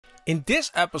In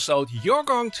this episode, you're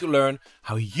going to learn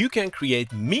how you can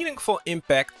create meaningful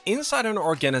impact inside an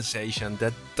organization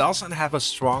that doesn't have a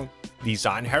strong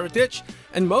design heritage,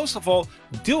 and most of all,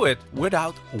 do it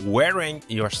without wearing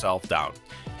yourself down.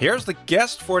 Here's the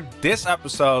guest for this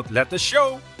episode. Let the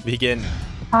show begin.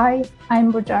 Hi,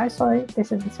 I'm Burcu Arsoy.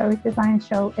 This is the Service Design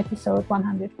Show, episode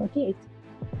 148.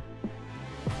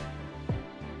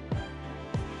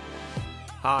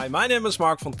 Hi, my name is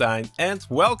Mark Fontijn and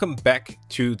welcome back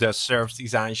to the Service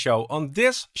Design Show. On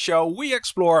this show, we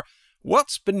explore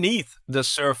what's beneath the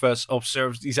surface of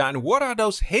service design. What are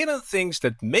those hidden things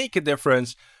that make a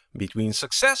difference between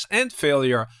success and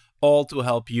failure, all to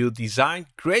help you design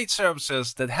great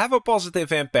services that have a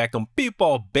positive impact on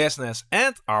people, business,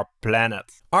 and our planet.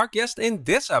 Our guest in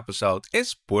this episode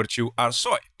is Burcu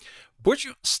Arsoy.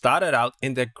 Burcu started out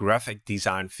in the graphic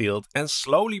design field and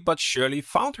slowly but surely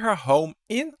found her home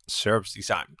in service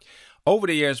design. Over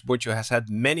the years, Burcu has had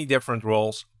many different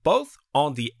roles, both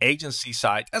on the agency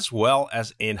side as well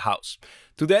as in-house.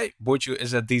 Today, Burcu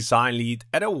is a design lead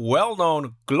at a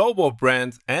well-known global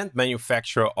brand and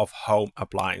manufacturer of home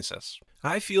appliances.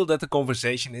 I feel that the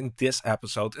conversation in this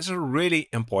episode is a really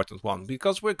important one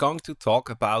because we're going to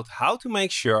talk about how to make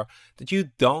sure that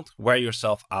you don't wear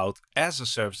yourself out as a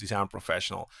service design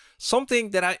professional,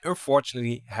 something that I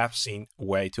unfortunately have seen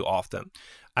way too often.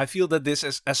 I feel that this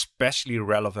is especially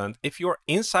relevant if you're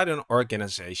inside an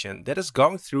organization that is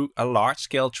going through a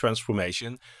large-scale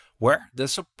transformation where the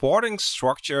supporting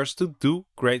structures to do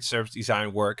great service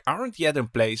design work aren't yet in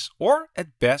place or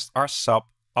at best are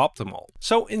suboptimal.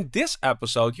 So in this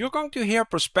episode, you're going to hear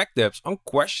perspectives on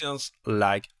questions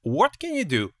like what can you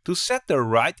do to set the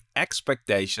right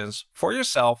expectations for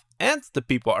yourself and the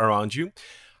people around you?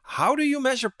 How do you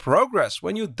measure progress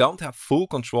when you don't have full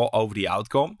control over the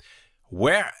outcome?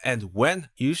 Where and when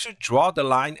you should draw the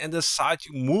line and decide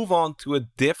to move on to a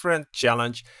different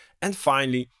challenge? And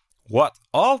finally, what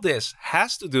all this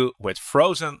has to do with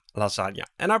frozen lasagna.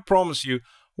 And I promise you,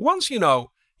 once you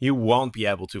know, you won't be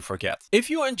able to forget. If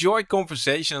you enjoyed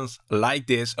conversations like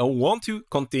this and want to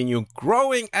continue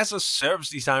growing as a service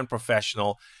design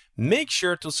professional, make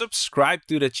sure to subscribe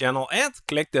to the channel and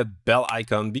click that bell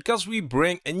icon because we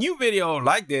bring a new video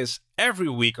like this every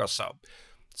week or so.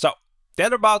 So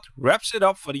that about wraps it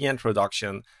up for the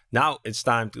introduction. Now it's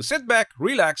time to sit back,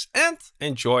 relax, and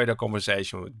enjoy the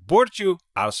conversation with Burcu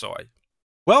Arsoy.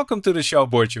 Welcome to the show,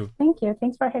 Burcu. Thank you.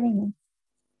 Thanks for having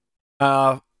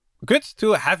me. Good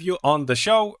to have you on the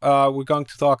show. We're going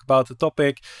to talk about the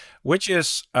topic, which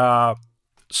is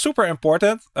super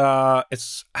important. It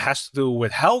has to do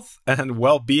with health and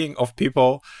well-being of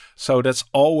people. So that's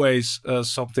always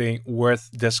something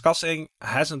worth discussing.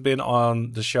 Hasn't been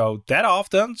on the show that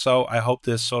often. So I hope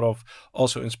this sort of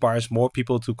also inspires more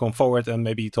people to come forward and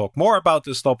maybe talk more about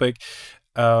this topic.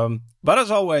 But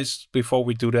as always, before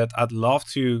we do that, I'd love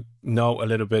to know a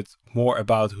little bit more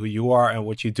about who you are and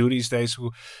what you do these days.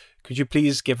 Could you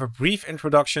please give a brief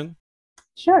introduction?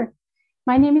 Sure.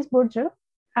 My name is Burcu,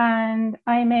 and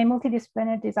I'm a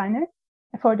multidisciplinary designer.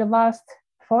 For the last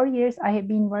 4 years, I have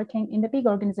been working in the big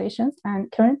organizations,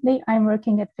 and currently I'm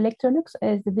working at Electrolux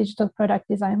as the digital product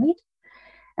design lead.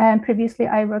 And previously,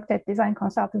 I worked at design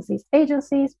consultancies,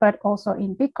 agencies, but also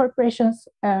in big corporations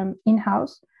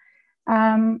in-house.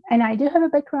 And I do have a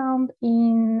background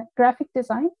in graphic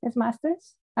design as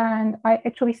master's, and I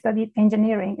actually studied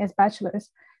engineering as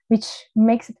bachelor's, which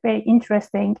makes it very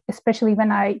interesting, especially when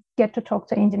I get to talk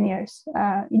to engineers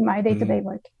in my day-to-day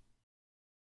work.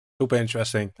 Super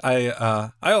interesting.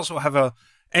 I also have a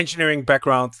engineering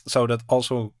background, so that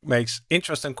also makes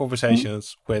interesting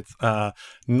conversations with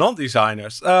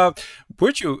non-designers.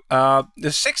 Burcu, the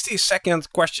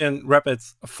 60-second question rapid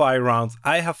fire round.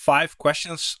 I have 5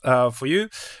 questions for you.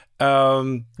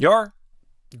 Your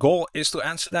goal is to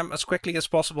answer them as quickly as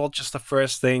possible. Just the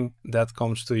first thing that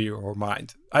comes to your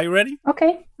mind. Are you ready?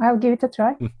 Okay, I'll give it a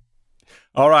try.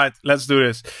 All right, let's do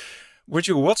this.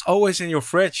 Burcu, what's always in your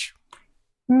fridge?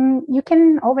 You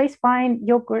can always find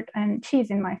yogurt and cheese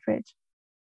in my fridge.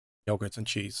 Yogurt and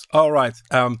cheese. All right.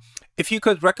 If you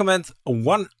could recommend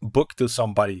one book to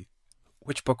somebody,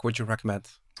 which book would you recommend?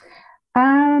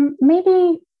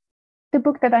 Maybe the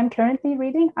book that I'm currently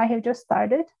reading. I have just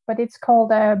started, but it's called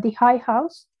The High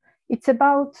House. It's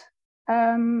about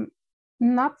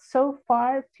not so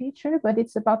far future, but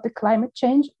it's about the climate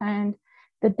change and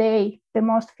the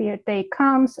most feared day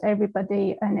comes.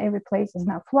 Everybody and every place is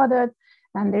now flooded,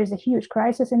 and there's a huge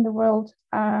crisis in the world.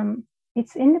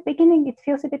 It's in the beginning, it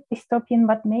feels a bit dystopian,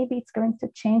 but maybe it's going to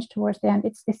change towards the end.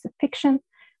 It's a fiction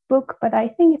book, but I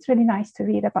think it's really nice to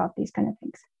read about these kind of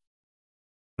things.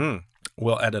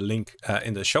 We'll add a link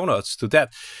in the show notes to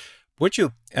that.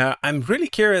 Burcu, I'm really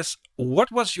curious,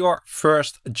 what was your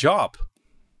first job?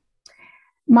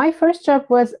 My first job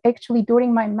was actually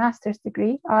during my master's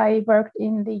degree. I worked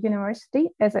in the university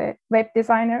as a web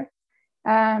designer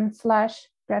slash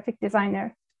graphic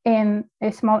designer in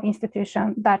a small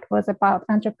institution that was about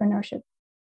entrepreneurship.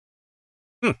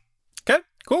 Okay,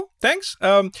 cool. Thanks.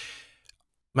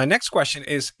 My next question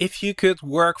is, if you could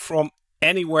work from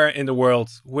anywhere in the world,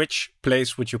 which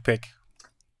place would you pick?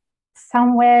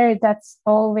 Somewhere that's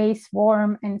always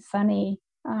warm and sunny,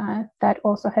 that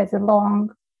also has a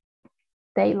long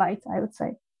daylight, I would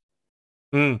say.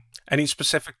 Any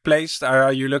specific place?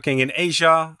 Are you looking in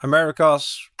Asia,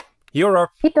 Americas,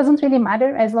 Europe? It doesn't really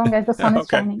matter as long as the sun is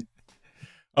shining.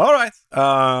 All right.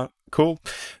 Cool.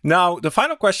 Now, the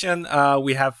final question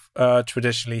we have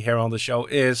traditionally here on the show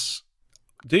is,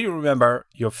 do you remember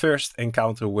your first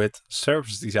encounter with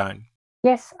service design?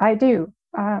 Yes, I do.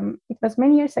 It was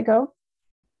many years ago,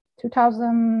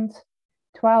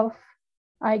 2012,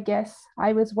 I guess.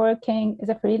 I was working as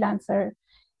a freelancer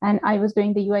and I was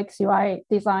doing the UX UI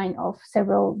design of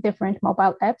several different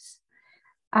mobile apps.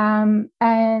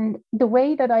 And the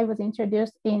way that I was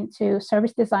introduced into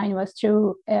service design was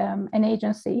through an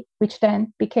agency, which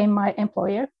then became my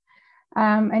employer.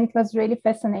 And it was really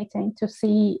fascinating to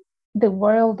see the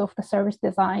world of the service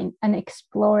design and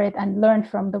explore it and learn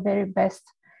from the very best.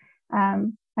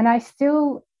 And I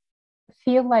still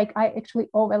feel like I actually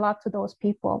owe a lot to those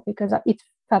people because it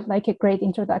felt like a great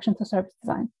introduction to service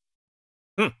design.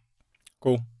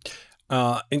 Cool.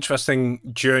 Interesting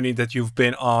journey that you've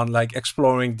been on, like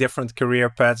exploring different career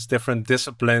paths, different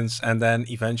disciplines, and then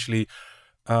eventually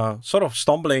sort of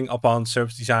stumbling upon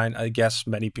service design. I guess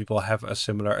many people have a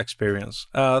similar experience.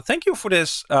 Thank you for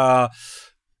this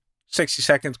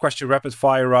 60-second question rapid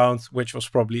fire round, which was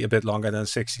probably a bit longer than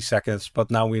 60 seconds,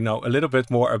 but now we know a little bit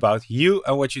more about you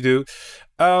and what you do.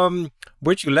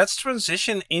 Burcu, let's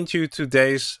transition into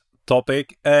today's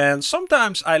topic. And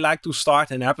sometimes I like to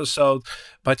start an episode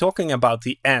by talking about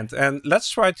the end. And let's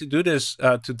try to do this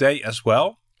today as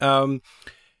well.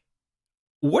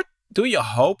 What do you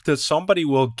hope that somebody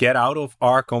will get out of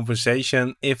our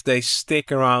conversation if they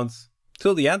stick around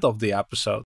till the end of the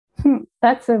episode?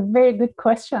 That's a very good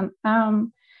question.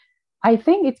 I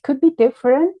think it could be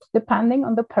different depending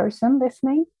on the person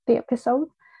listening to the episode.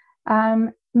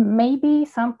 Maybe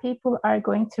some people are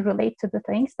going to relate to the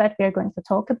things that we are going to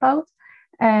talk about.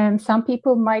 And some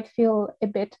people might feel a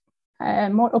bit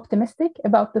more optimistic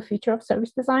about the future of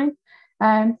service design.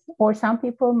 Or some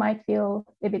people might feel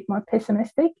a bit more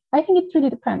pessimistic. I think it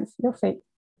really depends. You'll see.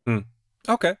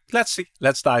 Okay, let's see.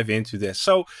 Let's dive into this.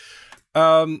 So,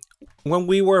 when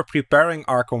we were preparing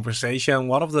our conversation,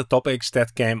 one of the topics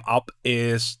that came up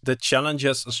is the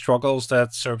challenges and struggles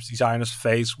that service designers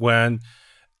face when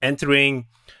entering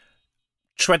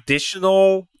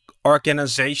traditional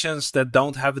organizations that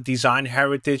don't have a design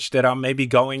heritage, that are maybe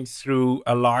going through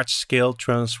a large-scale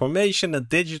transformation, a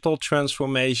digital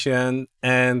transformation.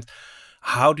 And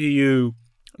how do you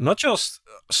not just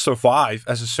survive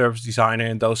as a service designer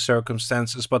in those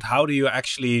circumstances, but how do you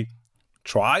actually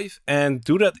thrive and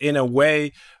do that in a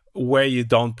way where you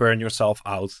don't burn yourself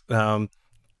out?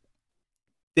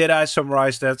 Did I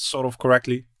summarize that sort of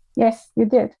correctly? Yes, you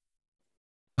did.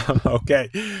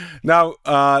 Okay. Now,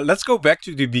 let's go back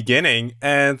to the beginning.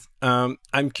 And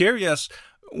I'm curious,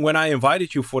 when I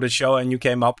invited you for the show and you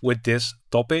came up with this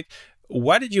topic,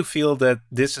 why did you feel that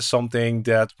this is something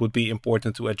that would be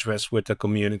important to address with the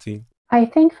community? I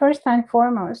think first and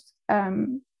foremost,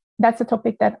 that's a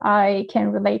topic that I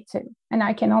can relate to. And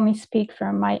I can only speak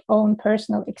from my own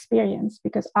personal experience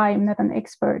because I'm not an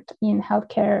expert in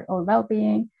healthcare or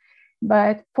well-being.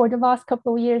 But for the last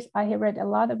couple of years, I have read a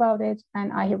lot about it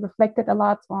and I have reflected a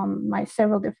lot on my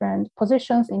several different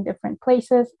positions in different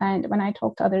places. And when I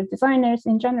talk to other designers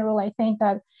in general, I think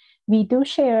that we do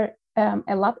share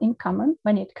a lot in common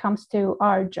when it comes to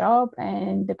our job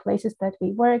and the places that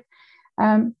we work.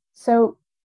 So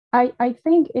I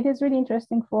think it is really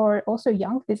interesting for also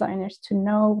young designers to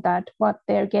know that what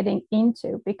they're getting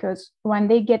into, because when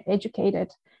they get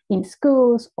educated in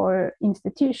schools or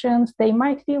institutions, they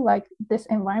might feel like this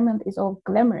environment is all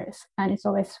glamorous and it's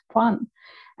always fun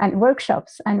and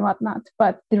workshops and whatnot.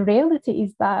 But the reality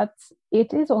is that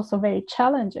it is also very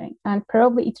challenging and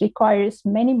probably it requires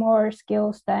many more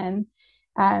skills than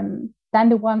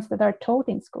the ones that are taught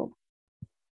in school.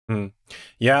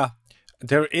 Yeah.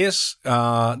 There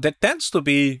tends to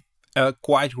be a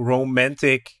quite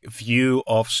romantic view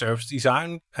of service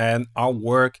design, and our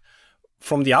work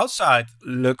from the outside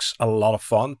looks a lot of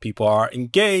fun. People are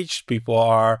engaged, people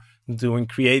are doing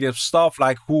creative stuff.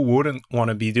 Like, who wouldn't want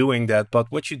to be doing that? But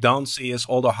what you don't see is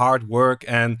all the hard work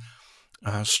and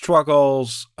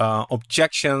struggles,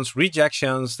 objections,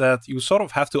 rejections that you sort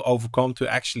of have to overcome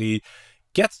to actually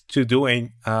get to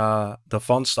doing the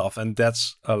fun stuff. And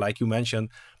that's, like you mentioned,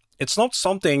 it's not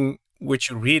something which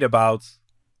you read about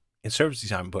in service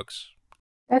design books.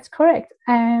 That's correct.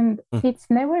 And Mm. it's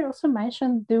never also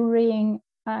mentioned during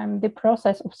the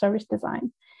process of service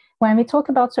design. When we talk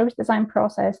about service design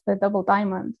process, the double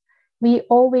diamond, we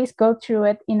always go through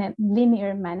it in a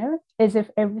linear manner, as if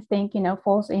everything,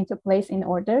 falls into place in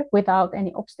order without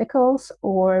any obstacles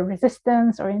or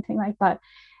resistance or anything like that.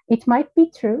 It might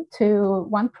be true to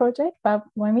one project, but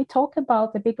when we talk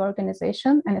about a big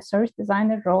organization and a service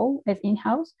designer role as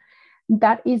in-house,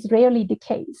 that is rarely the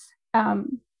case.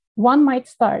 One might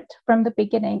start from the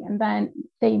beginning, and then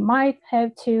they might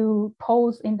have to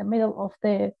pause in the middle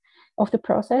of the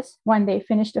process when they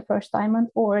finish the first diamond,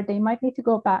 or they might need to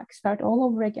go back, start all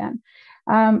over again.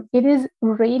 It is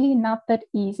really not that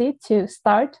easy to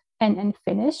start and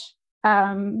finish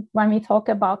when we talk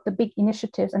about the big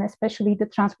initiatives, and especially the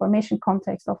transformation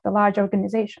context of the large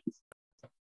organizations.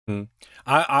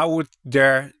 I would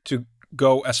dare to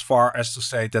go as far as to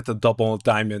say that the double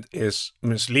diamond is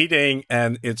misleading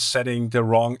and it's setting the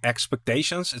wrong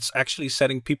expectations. It's actually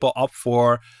setting people up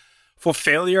for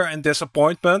failure and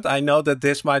disappointment. I know that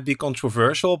this might be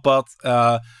controversial, but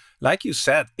like you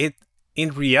said, it in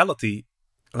reality,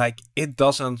 like, it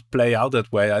doesn't play out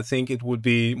that way. I think it would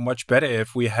be much better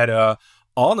if we had a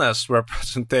honest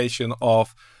representation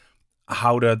of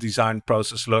how the design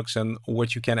process looks and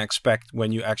what you can expect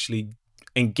when you actually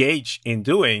engage in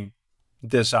doing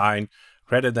design,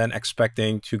 rather than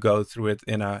expecting to go through it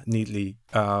in a neatly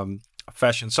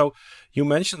fashion. So you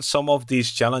mentioned some of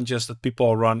these challenges that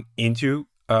people run into.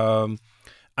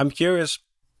 I'm curious,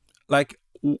 like,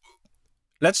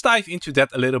 let's dive into that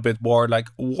a little bit more. Like,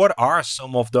 what are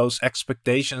some of those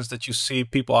expectations that you see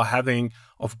people are having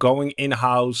of going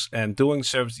in-house and doing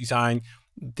service design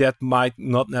that might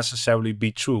not necessarily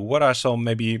be true? What are some,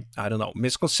 maybe, I don't know,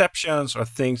 misconceptions or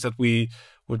things that we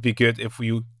would be good if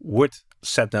we would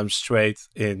set them straight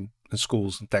in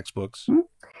schools and textbooks?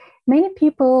 Many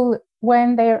people,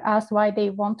 when they're asked why they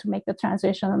want to make the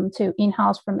transition to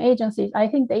in-house from agencies, I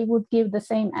think they would give the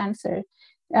same answer,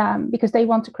 because they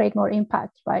want to create more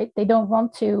impact, right? They don't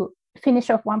want to finish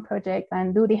off one project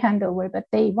and do the handover, but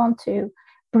they want to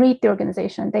breed the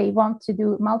organization. They want to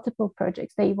do multiple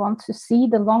projects. They want to see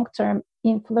the long-term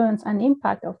influence and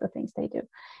impact of the things they do.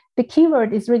 The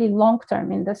keyword is really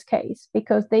long-term in this case,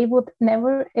 because they would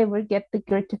never ever get the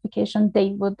gratification they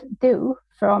would do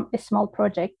from a small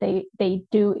project they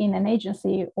do in an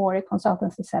agency or a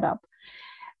consultancy setup.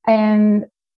 And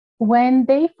when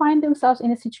they find themselves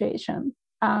in a situation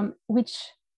which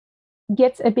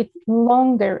gets a bit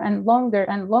longer and longer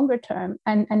and longer term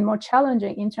and more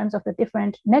challenging in terms of the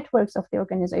different networks of the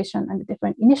organization and the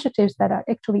different initiatives that are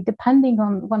actually depending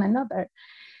on one another,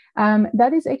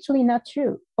 that is actually not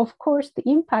true. Of course, the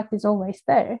impact is always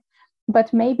there,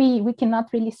 but maybe we cannot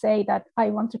really say that I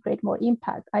want to create more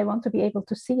impact. I want to be able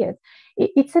to see it.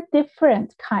 It's a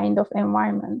different kind of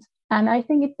environment. And I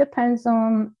think it depends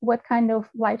on what kind of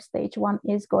life stage one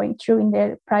is going through in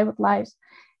their private lives,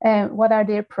 what are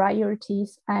their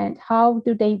priorities, and how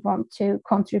do they want to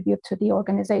contribute to the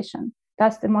organization.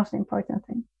 That's the most important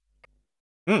thing.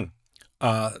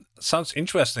 Sounds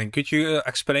interesting. Could you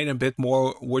explain a bit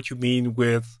more what you mean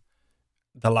with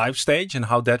the life stage and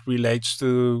how that relates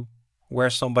to where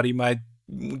somebody might,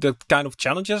 the kind of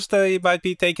challenges they might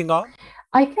be taking on?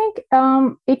 I think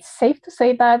it's safe to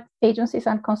say that agencies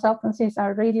and consultancies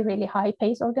are really, really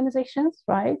high-paced organizations,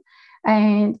 right?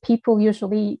 And people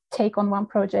usually take on one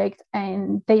project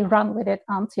and they run with it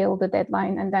until the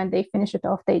deadline, and then they finish it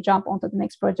off, they jump onto the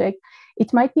next project.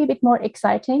 It might be a bit more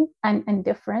exciting and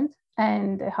different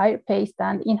and higher paced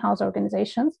than in-house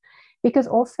organizations, because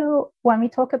also when we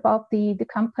talk about the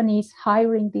companies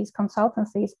hiring these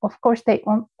consultancies, of course, they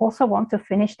also want to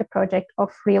finish the project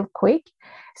off real quick.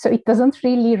 So it doesn't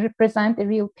really represent a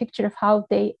real picture of how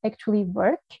they actually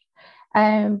work.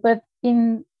 But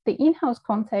in the in-house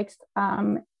context,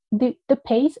 the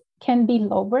pace can be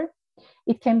lower.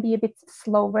 It can be a bit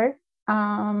slower.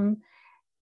 And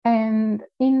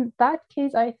in that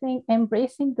case, I think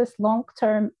embracing this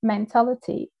long-term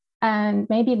mentality and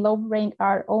maybe lowering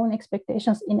our own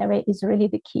expectations in a way is really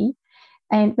the key.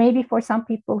 And maybe for some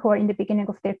people who are in the beginning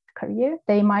of their career,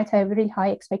 they might have really high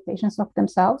expectations of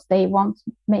themselves.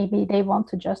 Maybe they want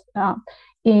to just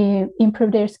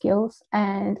improve their skills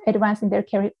and advance in their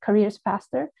careers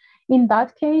faster. In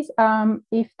that case,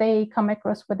 if they come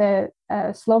across with a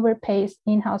slower paced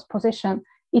in-house position,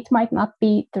 it might not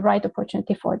be the right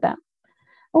opportunity for them.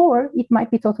 Or it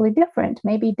might be totally different.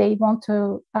 Maybe they want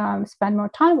to spend more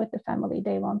time with the family.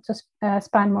 They want to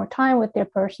spend more time with their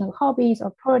personal hobbies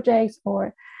or projects,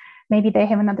 or maybe they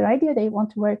have another idea they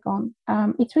want to work on.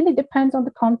 It really depends on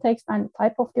the context and the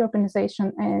type of the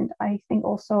organization. And I think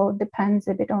also depends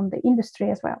a bit on the industry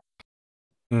as well.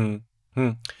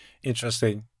 Mm-hmm.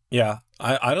 Interesting. Yeah,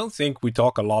 I don't think we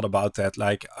talk a lot about that.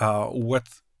 Like,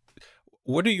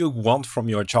 what do you want from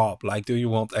your job? Like, do you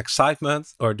want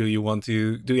excitement, or do you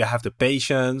have the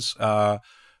patience?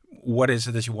 What is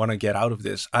it that you want to get out of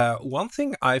this? One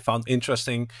thing I found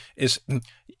interesting is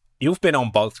you've been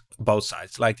on both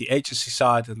sides, like the agency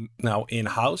side and now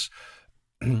in-house.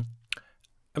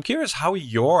 I'm curious how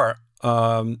your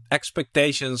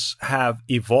expectations have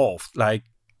evolved. Like,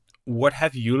 what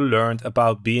have you learned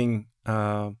about being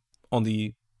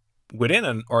within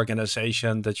an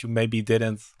organization that you maybe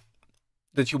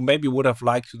would have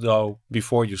liked to know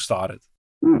before you started?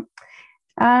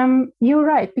 You're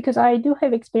right, because I do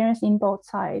have experience in both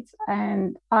sides,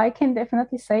 and I can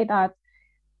definitely say that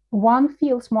one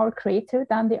feels more creative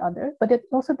than the other, but it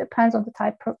also depends on the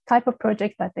type of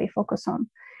project that they focus on.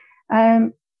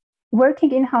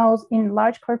 Working in-house in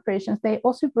large corporations, they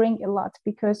also bring a lot,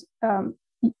 because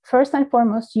first and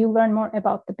foremost, you learn more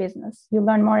about the business. You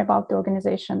learn more about the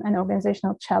organization and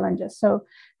organizational challenges. So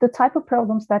the type of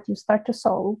problems that you start to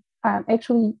solve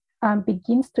actually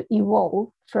begins to evolve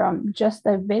from just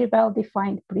a very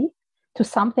well-defined brief to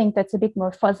something that's a bit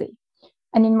more fuzzy.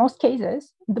 And in most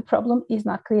cases, the problem is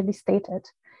not clearly stated.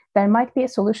 There might be a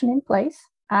solution in place.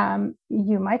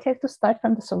 You might have to start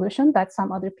from the solution that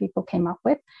some other people came up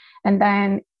with, and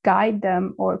then guide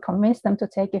them or convince them to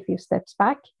take a few steps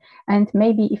back. And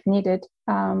maybe if needed,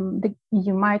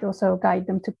 you might also guide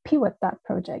them to pivot that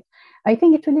project. I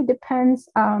think it really depends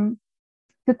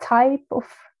the type of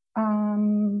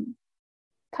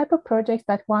projects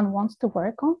that one wants to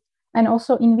work on, and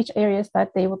also in which areas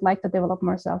that they would like to develop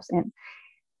themselves in.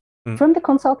 From the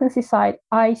consultancy side,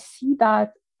 I see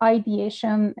that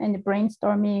ideation and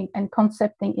brainstorming and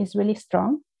concepting is really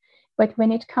strong. But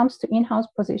when it comes to in-house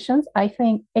positions, I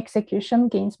think execution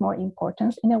gains more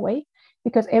importance in a way,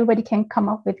 because everybody can come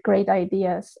up with great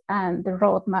ideas and the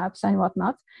roadmaps and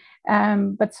whatnot.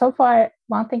 But so far,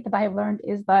 one thing that I've learned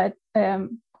is that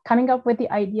coming up with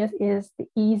the ideas is the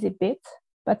easy bit,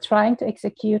 but trying to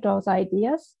execute those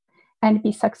ideas and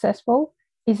be successful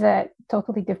is a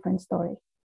totally different story.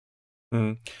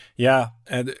 Yeah,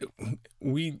 and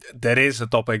that is a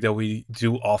topic that we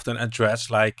do often address,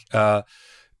 like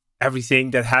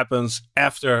everything that happens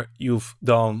after you've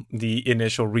done the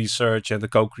initial research and the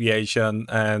co-creation,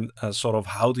 and sort of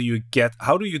how do you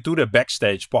do the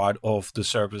backstage part of the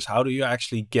service? How do you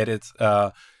actually get it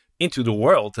into the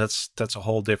world? That's a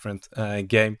whole different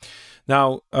game.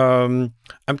 Now, I'm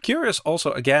curious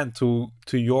also, again, to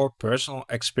your personal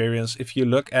experience. If you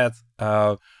look at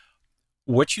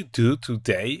what you do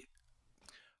today,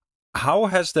 how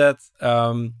has that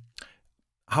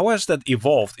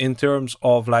evolved in terms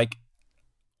of like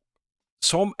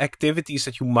some activities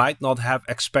that you might not have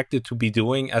expected to be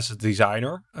doing as a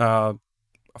designer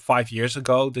 5 years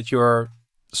ago, that you're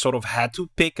sort of had to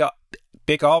pick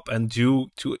up and do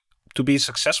to be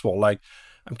successful? Like,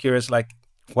 I'm curious, like,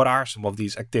 what are some of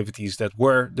these activities that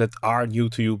are new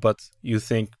to you, but you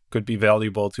think could be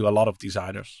valuable to a lot of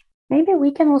designers? Maybe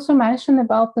we can also mention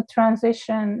about the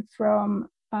transition from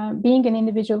being an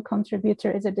individual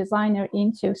contributor as a designer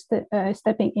into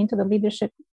stepping into the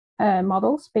leadership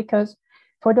models, because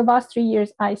for the last 3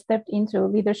 years, I stepped into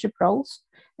leadership roles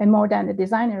and more than the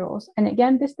designer roles. And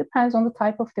again, this depends on the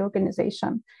type of the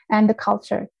organization and the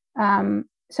culture.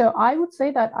 So I would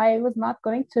say that I was not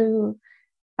going to,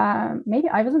 maybe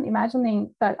I wasn't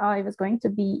imagining that I was going to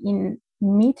be in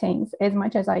meetings as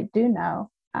much as I do now.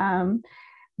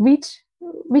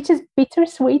 Which is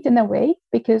bittersweet in a way,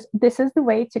 because this is the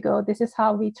way to go. This is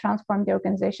how we transform the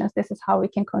organizations. This is how we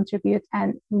can contribute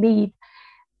and lead.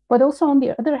 But also, on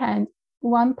the other hand,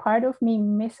 one part of me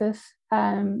misses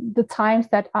the times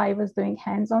that I was doing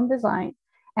hands-on design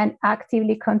and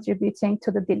actively contributing to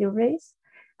the deliveries.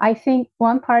 I think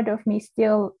one part of me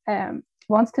still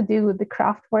wants to do the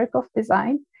craft work of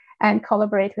design and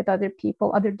collaborate with other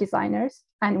people, other designers,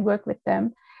 and work with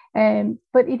them.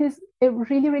 But it is a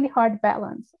really, really hard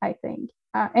balance, I think.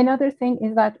 Another thing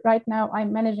is that right now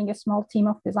I'm managing a small team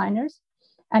of designers.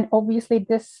 And obviously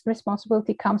this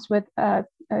responsibility comes with a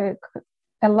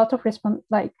lot of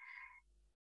like,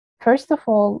 first of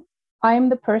all, I'm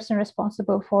the person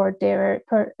responsible for their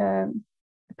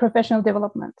professional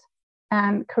development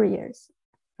and careers,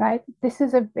 right? This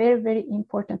is a very, very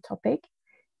important topic.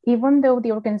 Even though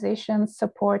the organizations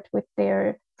support with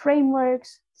their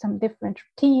frameworks, some different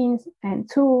routines and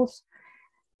tools,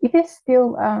 it is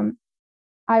still,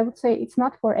 I would say it's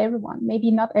not for everyone.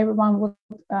 Maybe not everyone would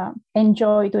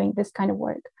enjoy doing this kind of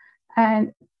work.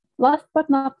 And last but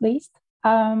not least,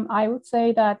 I would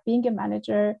say that being a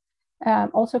manager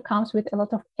also comes with a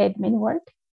lot of admin work,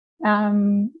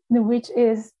 which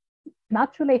is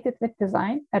not related with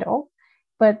design at all,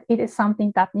 but it is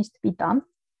something that needs to be done.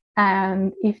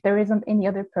 And if there isn't any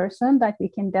other person that we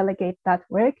can delegate that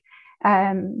work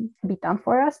to be done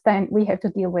for us, then we have to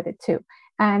deal with it too.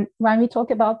 And when we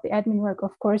talk about the admin work,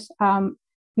 of course,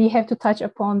 we have to touch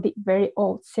upon the very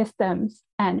old systems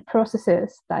and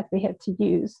processes that we have to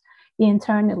use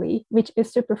internally, which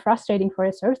is super frustrating for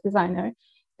a service designer,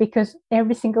 because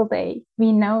every single day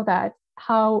we know that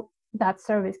how that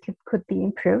service could be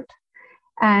improved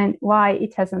and why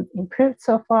it hasn't improved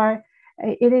so far.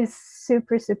 It is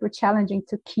super, super challenging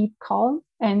to keep calm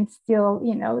and still,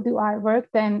 do our work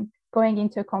than going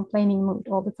into a complaining mood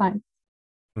all the time.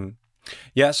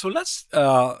 Yeah, so let's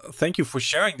thank you for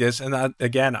sharing this. And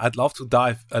again, I'd love to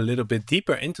dive a little bit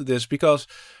deeper into this because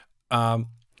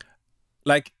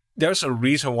there's a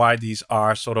reason why these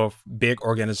are sort of big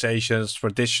organizations,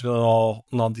 traditional,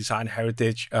 non-design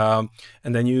heritage. And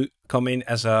then you come in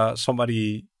as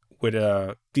somebody with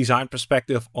a design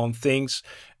perspective on things.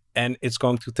 And it's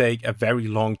going to take a very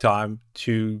long time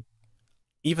to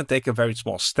even take a very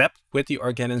small step with the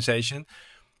organization.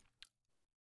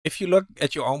 If you look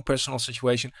at your own personal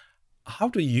situation, how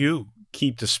do you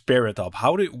keep the spirit up?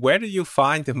 Where do you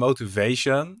find the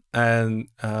motivation and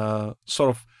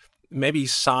sort of maybe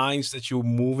signs that you're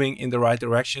moving in the right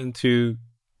direction to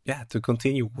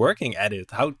continue working at it?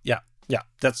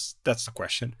 That's the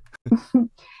question.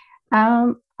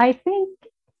 I think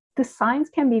the signs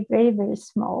can be very, very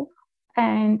small,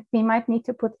 and we might need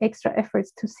to put extra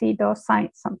efforts to see those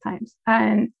signs sometimes.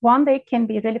 And one day can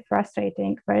be really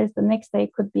frustrating, whereas the next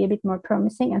day could be a bit more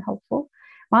promising and hopeful.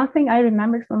 One thing I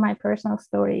remember from my personal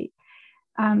story,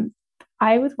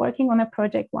 I was working on a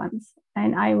project once,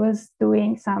 and I was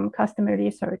doing some customer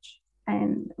research,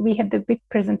 and we had the big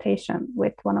presentation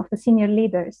with one of the senior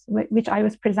leaders, which I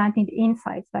was presenting the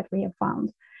insights that we have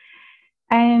found.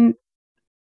 And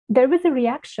there was a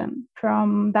reaction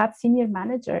from that senior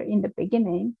manager in the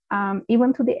beginning,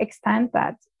 even to the extent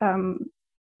that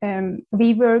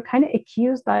we were kind of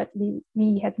accused that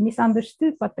we had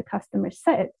misunderstood what the customer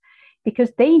said,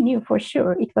 because they knew for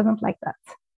sure it wasn't like that.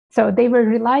 So they were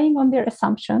relying on their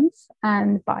assumptions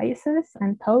and biases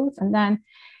and thoughts, and then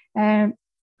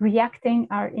reacting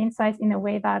our insights in a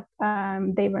way that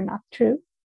they were not true.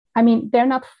 I mean, they're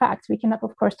not facts. We cannot,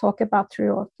 of course, talk about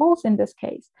true or false in this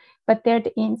case, but they're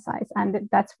the insights, and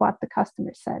that's what the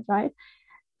customer said, right?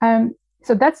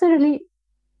 So that's a really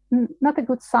not a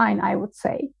good sign, I would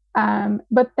say.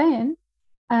 But then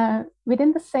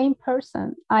within the same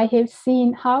person, I have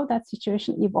seen how that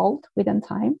situation evolved within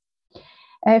time.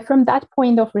 From that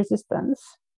point of resistance,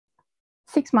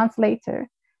 6 months later,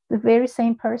 the very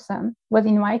same person was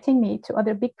inviting me to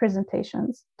other big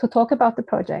presentations to talk about the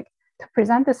project, to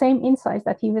present the same insights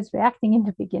that he was reacting in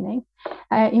the beginning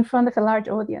in front of a large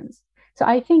audience. So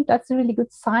I think that's a really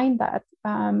good sign that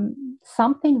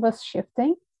something was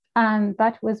shifting, and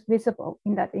that was visible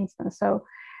in that instance. So,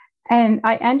 and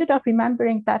I ended up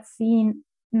remembering that scene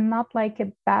not like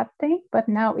a bad thing, but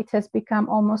now it has become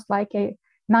almost like a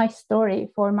nice story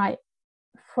for my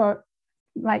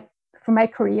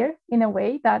career, in a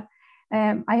way that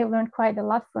I have learned quite a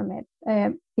lot from it.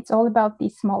 It's all about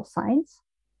these small signs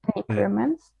and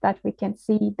improvements that we can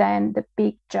see, then the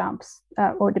big jumps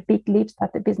or the big leaps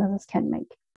that the businesses can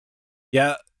make.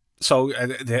 Yeah. So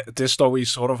this story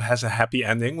sort of has a happy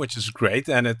ending, which is great.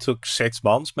 And it took 6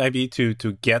 months maybe to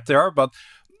get there. But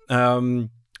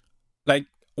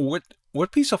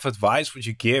what piece of advice would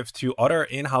you give to other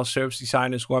in-house service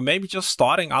designers who are maybe just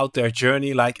starting out their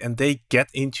journey, and they get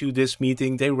into this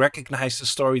meeting, they recognize the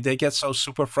story, they get so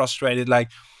super frustrated,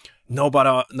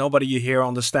 nobody here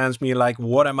understands me,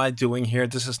 what am I doing here?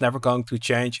 This is never going to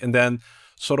change. And then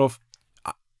sort of,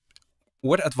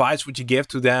 what advice would you give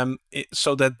to them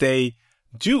so that they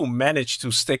do manage to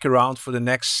stick around for the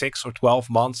next 6 or 12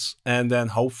 months and then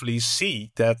hopefully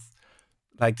see that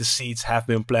the seeds have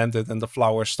been planted and the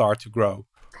flowers start to grow?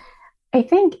 I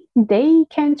think they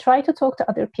can try to talk to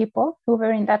other people who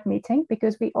were in that meeting,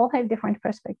 because we all have different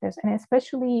perspectives. And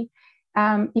especially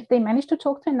if they manage to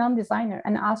talk to a non-designer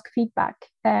and ask feedback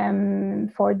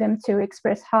for them to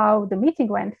express how the meeting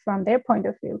went from their point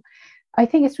of view, I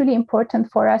think it's really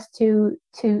important for us to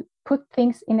put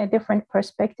things in a different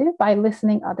perspective by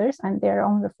listening others and their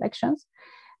own reflections.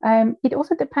 It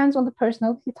also depends on the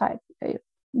personality type.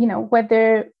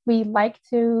 whether we like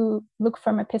to look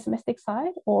from a pessimistic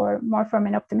side or more from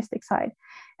an optimistic side.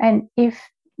 And if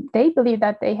they believe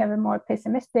that they have a more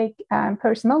pessimistic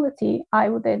personality, I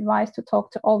would advise to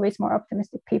talk to always more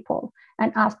optimistic people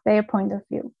and ask their point of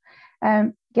view.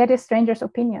 Get a stranger's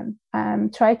opinion.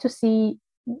 Try to see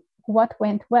what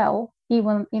went well,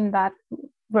 even in that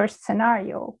worst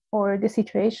scenario or the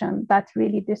situation that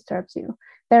really disturbs you.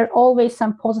 There are always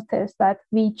some positives that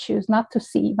we choose not to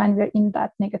see when we're in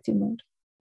that negative mood.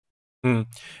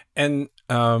 And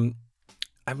I'm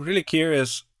really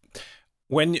curious,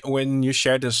 when you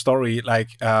share this story,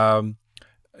 like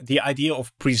the idea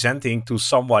of presenting to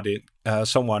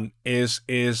someone is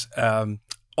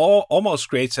almost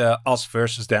creates a us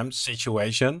versus them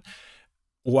situation,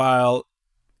 while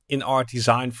in our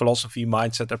design philosophy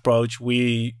mindset approach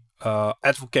we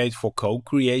advocate for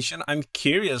co-creation. I'm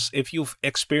curious if you've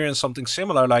experienced something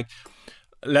similar, like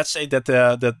let's say that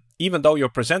that even though you're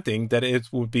presenting, that it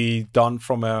would be done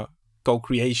from a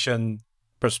co-creation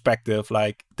perspective,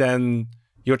 like then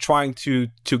you're trying to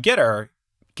together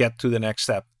get to the next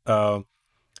step.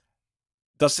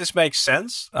 Does this make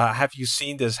sense? Have you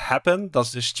seen this happen?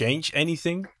 Does this change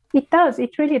anything? It does.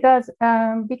 It really does.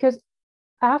 Because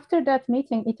after that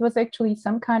meeting, it was actually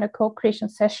some kind of co-creation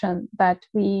session that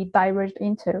we diverged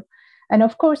into. And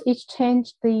of course, it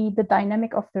changed the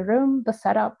dynamic of the room, the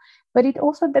setup, but it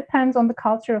also depends on the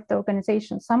culture of the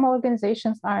organization. Some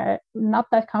organizations are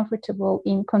not that comfortable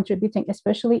in contributing,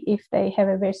 especially if they have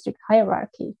a very strict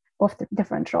hierarchy of the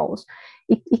different roles.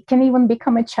 It can even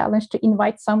become a challenge to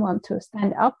invite someone to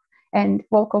stand up and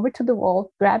walk over to the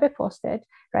wall, grab a post-it,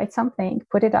 write something,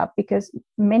 put it up. Because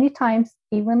many times,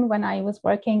 even when I was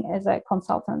working as a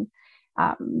consultant,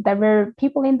 there were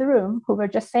people in the room who were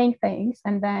just saying things,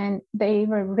 and then they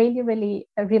were really, really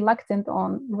reluctant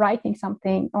on writing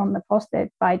something on the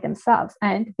post-it by themselves,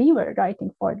 and we were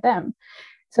writing for them.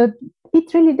 So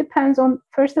it really depends on,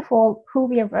 first of all, who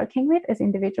we are working with as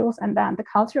individuals, and then the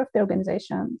culture of the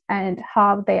organization and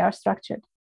how they are structured.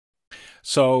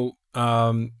 So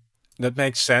that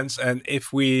makes sense. And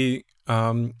if we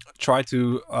try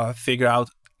to figure out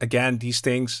again these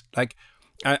things, like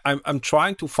I'm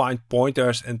trying to find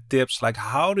pointers and tips, like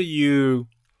how do you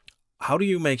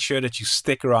make sure that you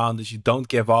stick around, that you don't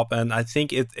give up? And I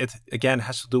think it again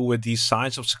has to do with these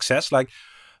signs of success. Like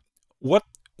what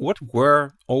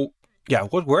were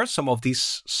some of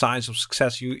these signs of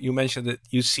success? You mentioned that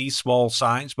you see small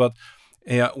signs, but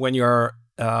when you're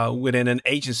within an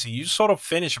agency, you sort of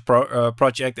finish a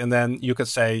project and then you could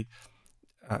say,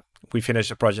 we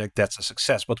finished a project, that's a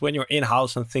success. But when you're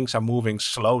in-house and things are moving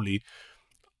slowly,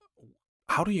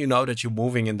 how do you know that you're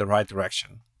moving in the right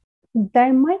direction?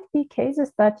 There might be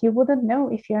cases that you wouldn't know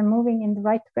if you're moving in the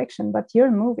right direction, but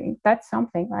you're moving. That's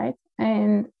something, right?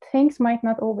 And things might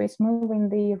not always move in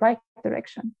the right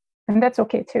direction. And that's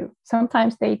okay too.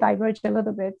 Sometimes they diverge a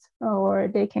little bit, or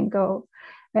they can go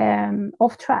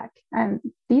off track. And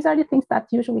these are the things that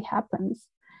usually happens.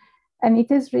 And it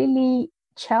is really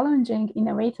challenging in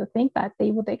a way to think that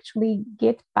they would actually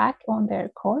get back on their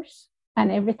course and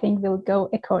everything will go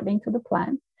according to the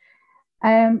plan.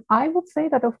 I would say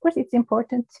that, of course, it's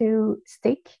important to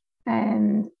stick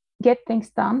and get things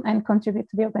done and contribute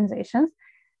to the organizations.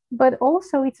 But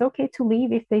also, it's okay to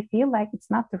leave if they feel like it's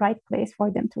not the right place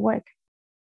for them to work.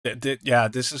 Yeah,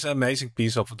 this is an amazing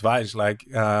piece of advice. Like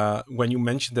when you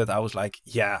mentioned that, I was like,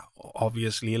 yeah,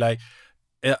 obviously, like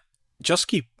just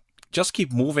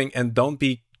keep moving and don't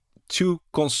be too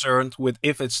concerned with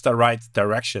if it's the right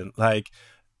direction. Like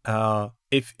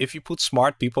if you put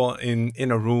smart people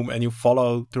in a room and you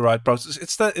follow the right process,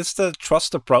 it's the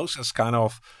trust the process kind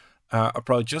of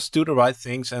approach. Just do the right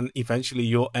things and eventually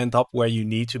you'll end up where you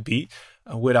need to be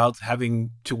without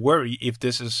having to worry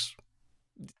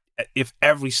if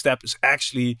every step is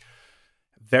actually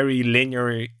very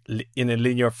linear, in a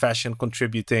linear fashion,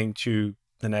 contributing to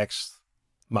the next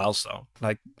milestone.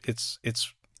 Like it's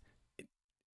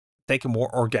take a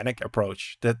more organic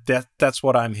approach. That's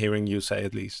what I'm hearing you say,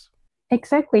 at least.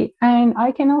 Exactly. And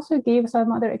I can also give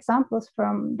some other examples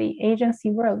from the agency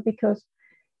world, because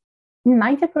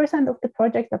 90% of the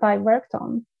projects that I worked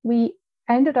on, we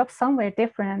ended up somewhere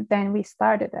different than we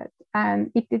started it.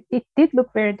 And it did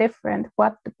look very different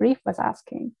what the brief was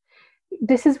asking.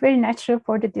 This is very natural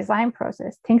for the design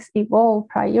process. Things evolve,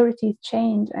 priorities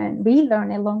change, and we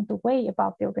learn along the way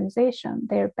about the organization,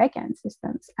 their backend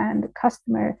systems, and the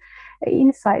customer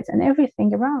insights and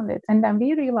everything around it. And then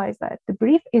we realize that the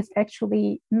brief is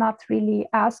actually not really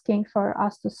asking for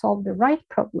us to solve the right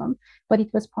problem, but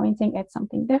it was pointing at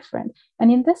something different. And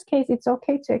in this case, it's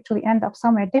okay to actually end up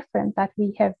somewhere different that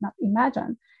we have not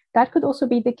imagined. That could also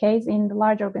be the case in the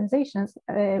large organizations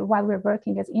while we're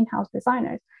working as in-house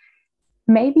designers.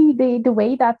 Maybe the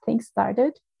way that things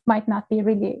started might not be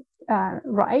really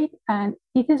right. And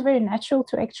it is very natural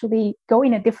to actually go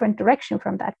in a different direction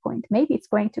from that point. Maybe it's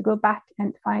going to go back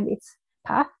and find its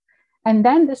path. And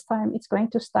then this time it's going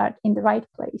to start in the right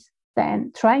place.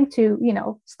 Then trying to,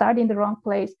 start in the wrong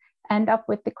place, end up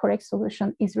with the correct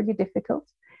solution is really difficult.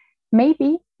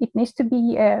 Maybe it needs to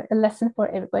be a lesson for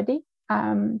everybody,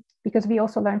 because we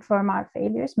also learn from our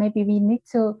failures. Maybe we need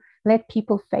to let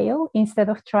people fail instead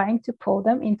of trying to pull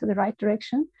them into the right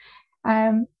direction.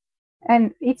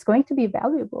 And it's going to be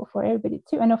valuable for everybody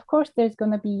too. And of course, there's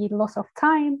going to be loss of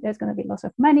time. There's going to be loss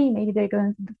of money. Maybe they're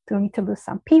going to lose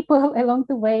some people along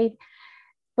the way,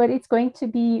 but it's going to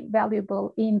be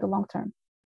valuable in the long term.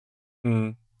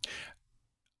 Mm.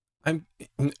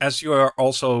 As you are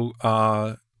also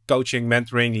coaching,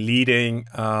 mentoring, leading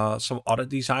some other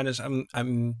designers,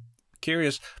 I'm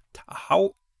curious,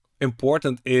 how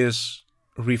important is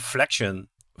reflection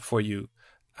for you?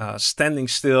 Standing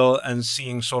still and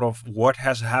seeing sort of what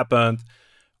has happened,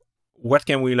 what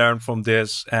can we learn from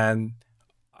this, and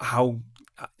how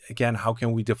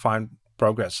can we define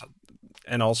progress?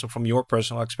 And also from your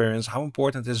personal experience, how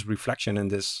important is reflection in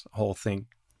this whole thing?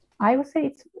 I would say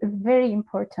it's very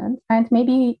important. And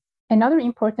maybe another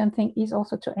important thing is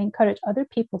also to encourage other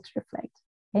people to reflect,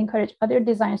 encourage other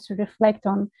designers to reflect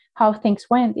on how things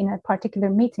went in a particular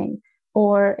meeting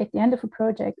or at the end of a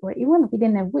project or even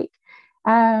within a week.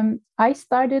 I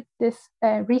started this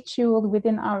ritual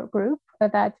within our group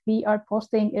that we are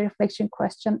posting a reflection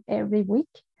question every week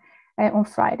on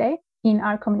Friday in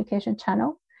our communication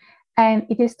channel. And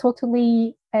it is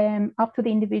totally up to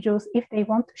the individuals. If they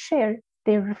want to share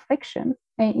their reflection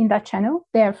in that channel,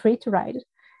 they are free to write it.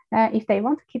 If they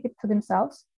want to keep it to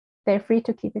themselves, they're free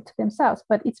to keep it to themselves.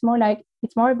 But it's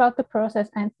more about the process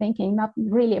and thinking, not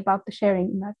really about the sharing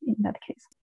in that case.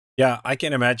 Yeah, I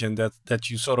can imagine that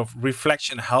you sort of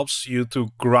reflection helps you to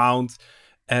ground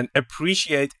and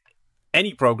appreciate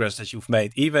any progress that you've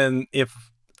made, even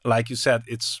if, like you said,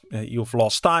 it's you've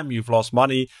lost time, you've lost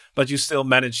money, but you still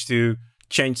manage to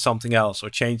change something else or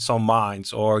change some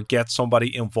minds or get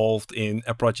somebody involved in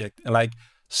a project. Like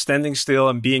standing still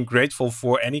and being grateful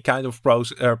for any kind of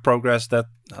progress that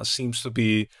seems to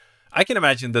be, I can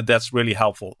imagine that that's really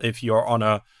helpful if you're on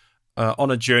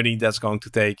a journey that's going to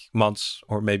take months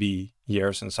or maybe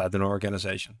years inside an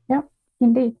organization. Yeah,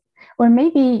 indeed. Or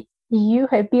maybe you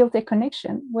have built a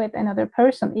connection with another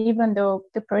person, even though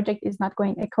the project is not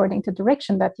going according to the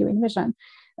direction that you envision.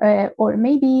 Or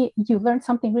maybe you learned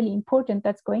something really important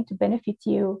that's going to benefit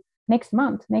you next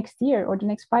month, next year, or the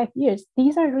next 5 years.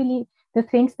 These are really the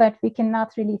things that we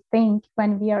cannot really think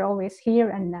when we are always here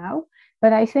and now.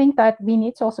 But I think that we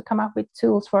need to also come up with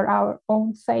tools for our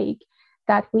own sake,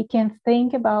 that we can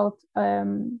think about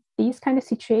these kind of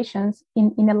situations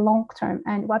in a long term,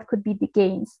 and what could be the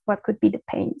gains, what could be the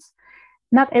pains.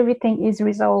 Not everything is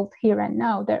resolved here and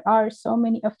now. There are so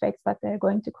many effects that they're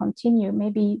going to continue.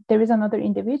 Maybe there is another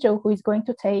individual who is going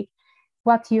to take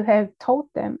what you have taught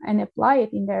them and apply it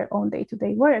in their own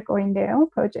day-to-day work or in their own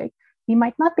project. We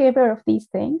might not be aware of these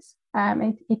things,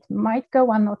 and it might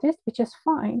go unnoticed, which is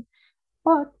fine.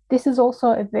 But this is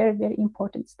also a very, very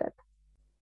important step.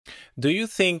 Do you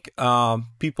think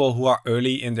people who are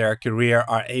early in their career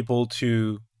are able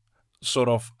to sort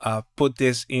of put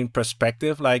this in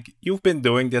perspective? Like, you've been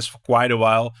doing this for quite a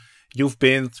while. You've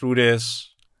been through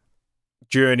this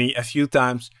journey a few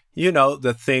times. You know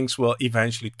that things will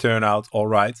eventually turn out all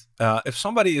right. If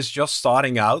somebody is just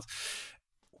starting out,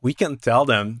 we can tell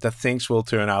them that things will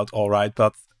turn out all right.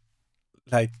 But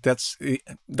like, do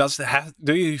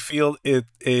you feel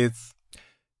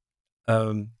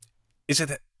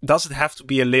does it have to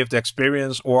be a lived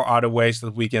experience, or are there ways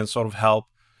that we can sort of help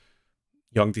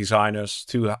young designers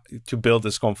to build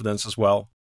this confidence as well?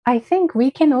 I think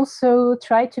we can also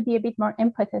try to be a bit more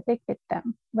empathetic with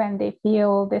them when they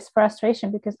feel this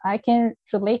frustration, because I can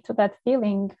relate to that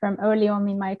feeling from early on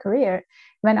in my career.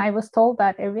 When I was told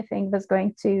that everything was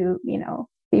going to,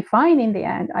 be fine in the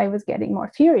end, I was getting more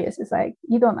furious. It's like,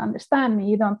 you don't understand me,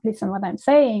 you don't listen what I'm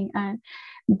saying, and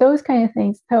those kind of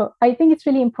things. So I think it's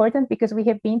really important, because we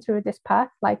have been through this path.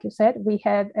 Like you said, we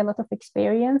had a lot of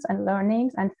experience and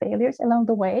learnings and failures along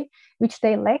the way, which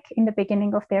they lack in the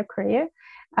beginning of their career.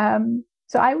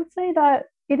 So I would say that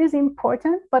it is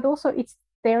important, but also it's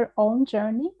their own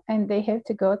journey, and they have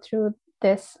to go through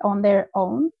this on their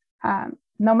own.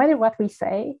 No matter what we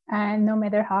say, and no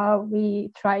matter how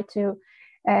we try to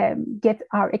get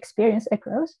our experience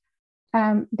across,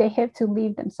 they have to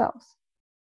leave themselves.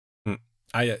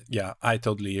 I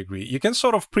totally agree. You can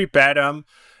sort of prepare them.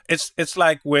 It's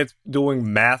like with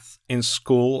doing math in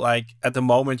school. Like at the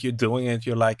moment you're doing it,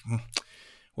 you're like,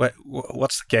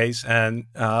 what's the case? And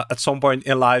at some point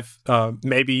in life,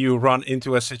 maybe you run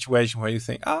into a situation where you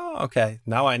think, oh, okay,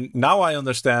 now I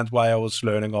understand why I was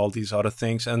learning all these other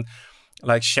things. And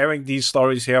like sharing these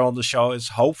stories here on the show is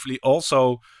hopefully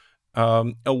also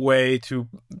a way to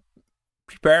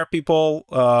prepare people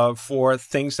for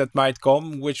things that might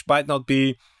come, which might not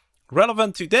be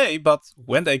relevant today, but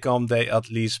when they come, they at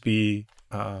least be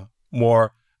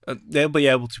more. They'll be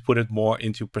able to put it more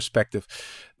into perspective.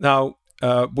 Now,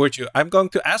 Burcu, I'm going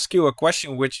to ask you a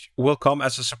question which will come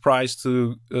as a surprise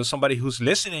to somebody who's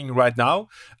listening right now.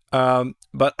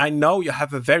 But I know you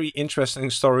have a very interesting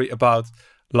story about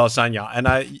lasagna,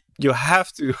 and you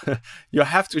have to you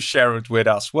have to share it with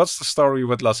us. What's the story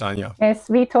with lasagna? Yes,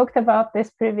 we talked about this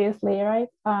previously, right?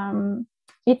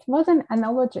 It was an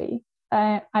analogy.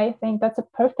 I think that's a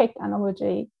perfect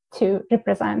analogy to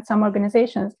represent some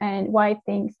organizations and why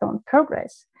things don't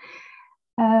progress.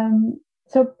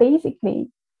 So basically,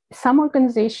 some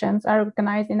organizations are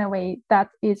organized in a way that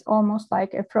is almost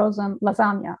like a frozen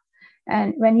lasagna.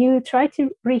 And when you try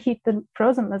to reheat the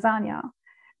frozen lasagna,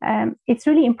 it's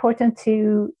really important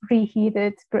to reheat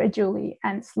it gradually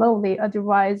and slowly.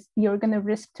 Otherwise, you're going to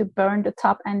risk to burn the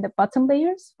top and the bottom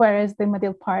layers, whereas the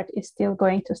middle part is still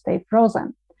going to stay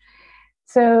frozen.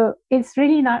 So it's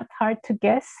really not hard to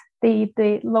guess.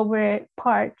 The lower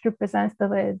part represents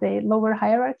the lower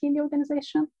hierarchy in the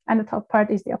organization, and the top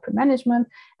part is the upper management,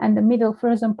 and the middle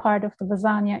frozen part of the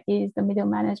lasagna is the middle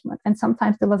management. And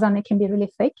sometimes the lasagna can be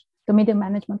really thick. The middle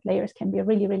management layers can be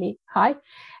really, really high,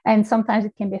 and sometimes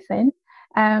it can be thin.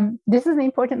 This is an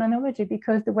important analogy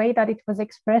because the way that it was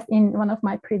expressed in one of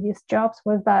my previous jobs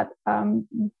was that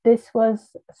this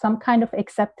was some kind of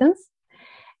acceptance,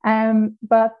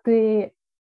 but the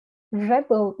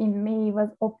rebel in me was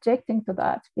objecting to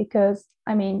that because,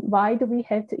 I mean, why do we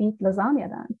have to eat lasagna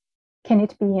then? Can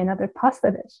it be another pasta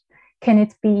dish? Can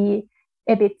it be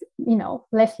a bit,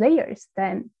 less layers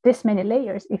than this many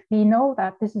layers? If we know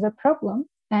that this is a problem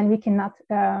and we cannot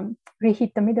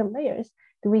reheat the middle layers,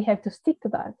 do we have to stick to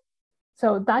that?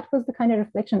 So that was the kind of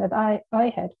reflection that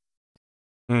I had.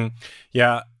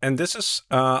 Yeah, and this is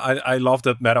I love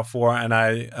that metaphor, and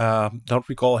I don't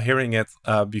recall hearing it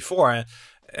before.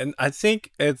 And I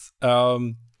think it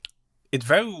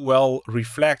very well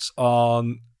reflects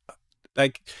on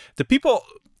like the people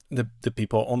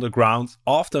on the ground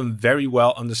often very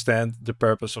well understand the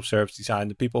purpose of service design.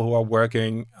 The people who are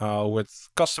working with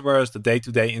customers, the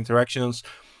day-to-day interactions,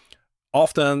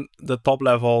 often the top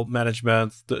level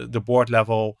management, the board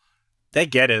level, they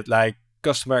get it. Like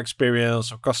customer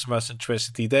experience or customer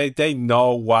centricity, they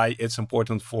know why it's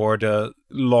important for the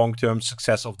long-term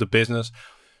success of the business.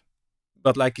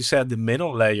 But like you said, the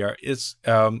middle layer is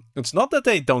it's not that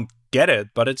they don't get it,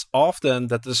 but it's often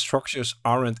that the structures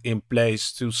aren't in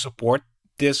place to support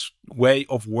this way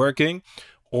of working,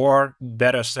 or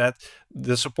better said,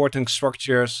 the supporting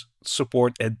structures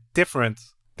support a different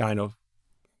kind of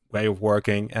way of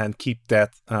working and keep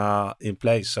that in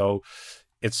place. So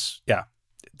it's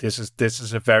this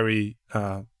is a very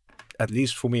at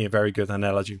least for me a very good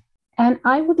analogy. And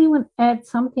I would even add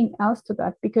something else to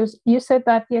that, because you said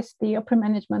that, yes, the upper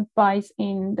management buys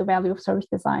in the value of service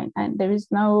design, and there is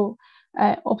no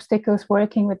obstacles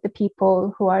working with the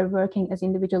people who are working as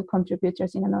individual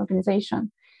contributors in an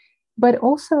organization. But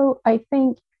also, I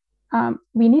think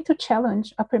we need to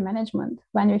challenge upper management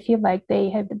when we feel like they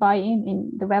have the buy-in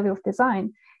in the value of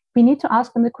design. We need to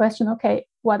ask them the question, okay,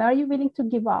 what are you willing to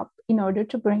give up in order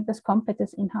to bring this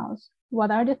competence in-house? What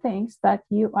are the things that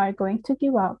you are going to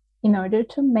give up in order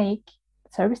to make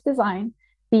service design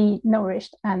be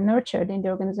nourished and nurtured in the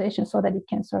organization so that it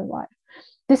can survive?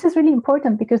 This is really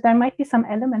important because there might be some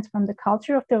elements from the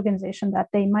culture of the organization that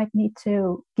they might need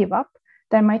to give up.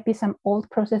 There might be some old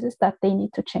processes that they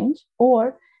need to change,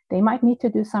 or they might need to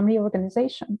do some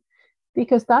reorganization.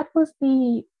 Because that was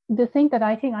the thing that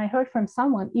I think I heard from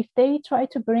someone. If they try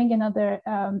to bring another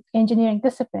engineering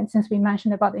discipline, since we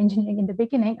mentioned about engineering in the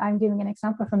beginning, I'm giving an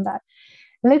example from that.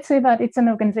 Let's say that it's an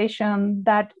organization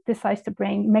that decides to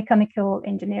bring mechanical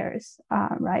engineers,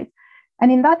 right?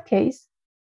 And in that case,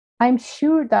 I'm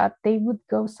sure that they would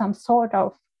go some sort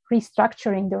of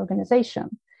restructuring the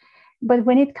organization. But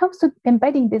when it comes to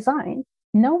embedding design,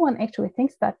 no one actually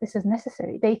thinks that this is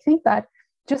necessary. They think that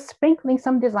just sprinkling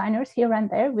some designers here and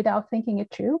there without thinking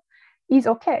it through is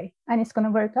okay and it's going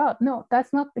to work out. No,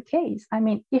 that's not the case. I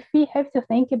mean, if we have to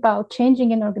think about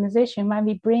changing an organization when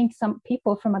we bring some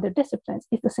people from other disciplines,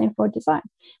 it's the same for design.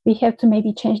 We have to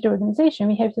maybe change the organization.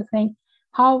 We have to think,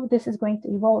 how this is going to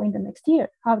evolve in the next year,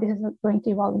 how this is going to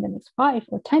evolve in the next 5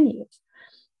 or 10 years.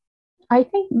 I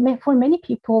think for many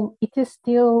people, it is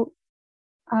still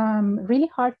really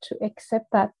hard to accept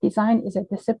that design is a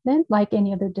discipline like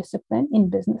any other discipline in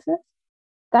businesses.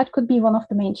 That could be one of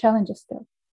the main challenges still.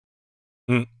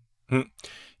 Mm-hmm.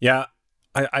 Yeah,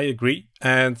 I agree.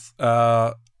 And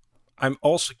I'm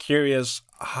also curious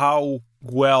how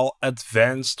well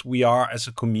advanced we are as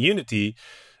a community,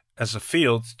 as a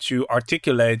field, to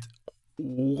articulate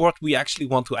what we actually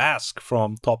want to ask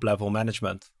from top level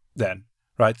management then,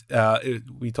 right?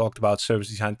 We talked about service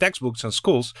design textbooks and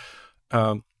schools.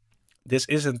 This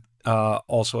isn't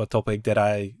also a topic that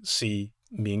I see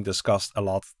being discussed a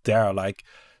lot there. Like,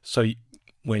 so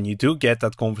when you do get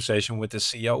that conversation with the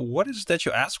CEO, what is it that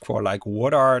you ask for? Like,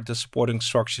 what are the supporting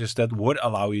structures that would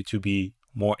allow you to be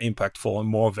more impactful and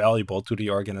more valuable to the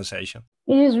organization?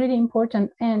 It is really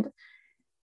important. And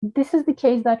this is the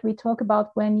case that we talk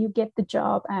about when you get the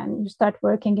job and you start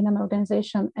working in an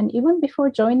organization. And even before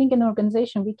joining an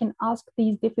organization, we can ask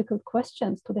these difficult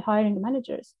questions to the hiring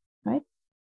managers, right?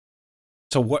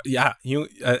 So what? Yeah,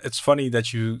 it's funny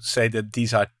that you say that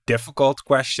these are difficult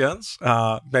questions.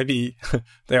 Maybe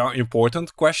they are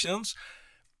important questions.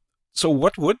 So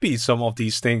what would be some of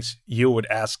these things you would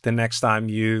ask the next time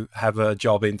you have a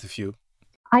job interview?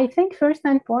 I think first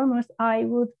and foremost, I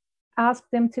would ask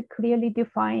them to clearly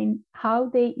define how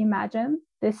they imagine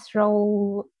this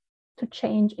role to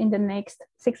change in the next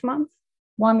 6 months,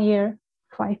 1 year,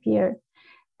 5 years.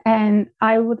 And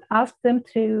I would ask them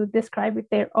to describe with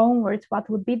their own words what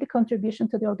would be the contribution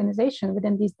to the organization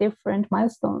within these different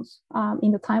milestones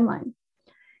in the timeline.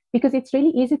 Because it's really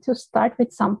easy to start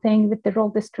with something with the role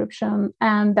description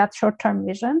and that short-term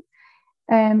vision.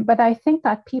 But I think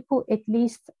that people at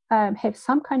least have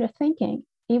some kind of thinking,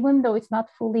 even though it's not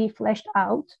fully fleshed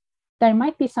out. There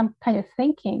might be some kind of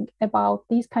thinking about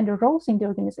these kind of roles in the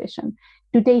organization.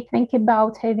 Do they think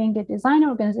about having a design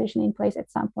organization in place at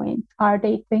some point? Are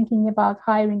they thinking about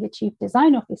hiring a chief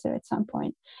design officer at some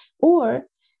point? Or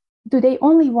do they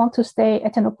only want to stay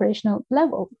at an operational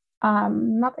level,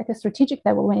 not at a strategic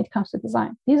level when it comes to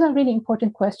design? These are really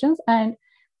important questions. And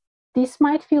this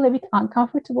might feel a bit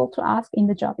uncomfortable to ask in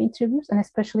the job interviews, and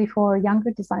especially for younger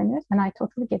designers. And I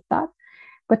totally get that.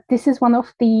 But this is one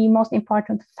of the most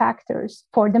important factors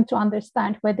for them to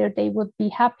understand whether they would be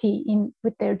happy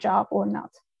with their job or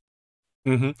not.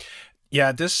 Mm-hmm.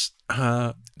 Yeah, this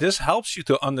helps you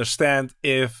to understand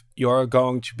if you're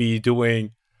going to be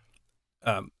doing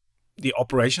the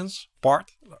operations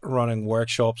part, running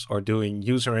workshops or doing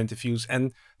user interviews,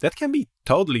 and that can be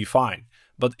totally fine.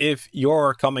 But if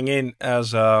you're coming in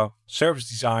as a service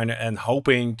designer and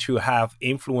hoping to have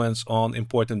influence on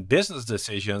important business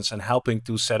decisions and helping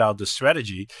to set out the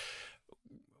strategy,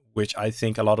 which I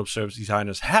think a lot of service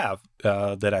designers have,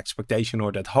 that expectation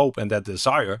or that hope and that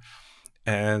desire,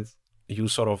 and you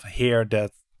sort of hear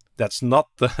that that's not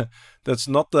the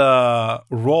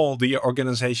role the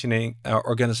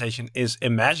organization is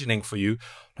imagining for you,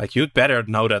 like you'd better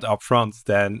know that upfront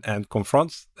and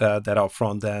confront that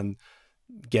upfront than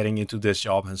getting into this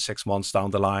job and 6 months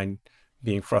down the line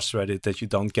being frustrated that you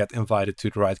don't get invited to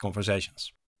the right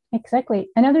conversations. Exactly.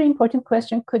 Another important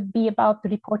question could be about the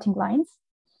reporting lines,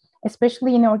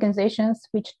 especially in organizations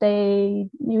which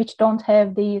don't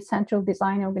have the central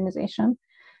design organization.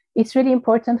 It's really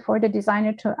important for the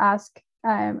designer to ask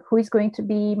who is going to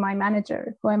be my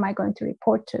manager, who am I going to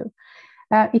report to?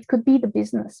 It could be the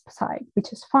business side,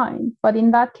 which is fine. But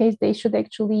in that case, they should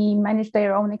actually manage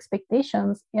their own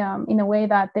expectations in a way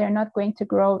that they're not going to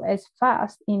grow as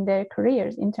fast in their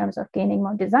careers in terms of gaining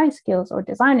more design skills or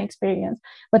design experience,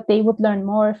 but they would learn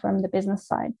more from the business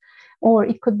side. Or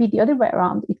it could be the other way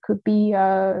around. It could be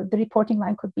the reporting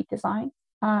line could be design,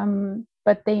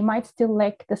 but they might still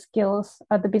lack the skills,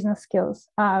 the business skills,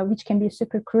 which can be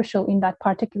super crucial in that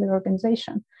particular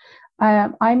organization.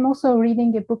 I'm also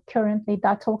reading a book currently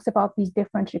that talks about these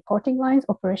different reporting lines,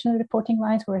 operational reporting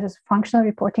lines versus functional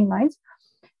reporting lines.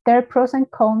 There are pros and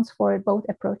cons for both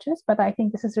approaches, but I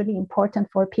think this is really important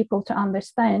for people to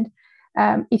understand.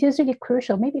 It is really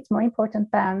crucial. Maybe it's more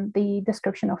important than the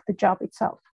description of the job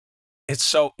itself. It's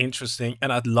so interesting.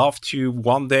 And I'd love to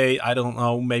one day, I don't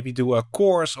know, maybe do a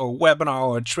course or webinar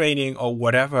or training or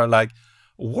whatever. Like,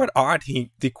 what are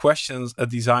the questions a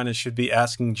designer should be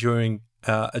asking during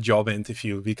a job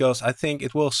interview? Because I think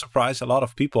it will surprise a lot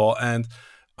of people. And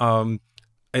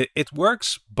it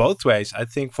works both ways. I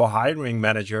think for hiring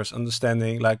managers,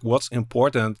 understanding like what's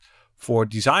important for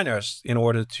designers in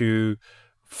order to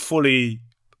fully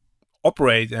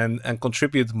operate and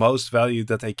contribute the most value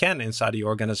that they can inside the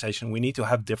organization, we need to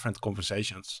have different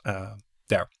conversations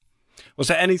there. Was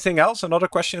there anything else, another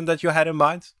question that you had in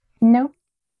mind? No.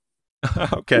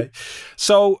 Okay.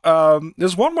 So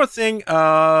there's one more thing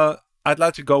I'd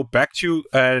like to go back to,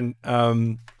 and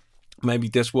maybe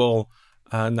this will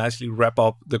nicely wrap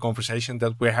up the conversation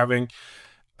that we're having.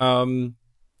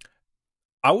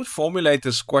 I would formulate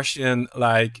this question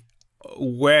like,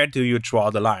 where do you draw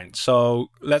the line?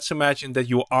 So let's imagine that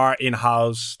you are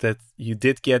in-house, that you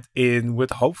did get in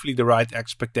with hopefully the right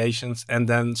expectations, and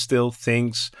then still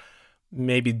things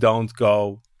maybe don't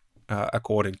go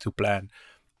according to plan.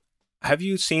 Have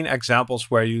you seen examples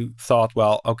where you thought,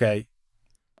 well, okay,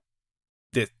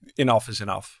 enough is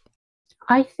enough?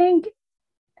 I think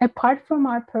apart from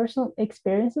our personal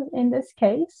experiences in this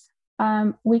case,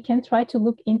 we can try to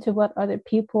look into what other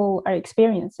people are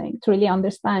experiencing to really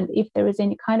understand if there is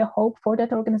any kind of hope for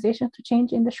that organization to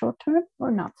change in the short term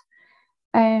or not.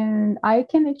 And I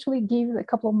can actually give a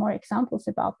couple more examples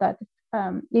about that.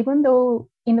 Even though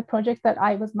in the project that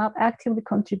I was not actively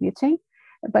contributing,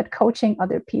 but coaching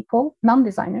other people,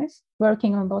 non-designers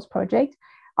working on those projects,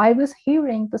 I was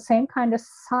hearing the same kind of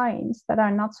signs that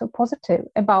are not so positive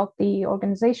about the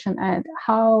organization and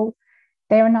how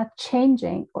they are not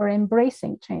changing or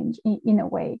embracing change in a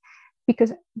way.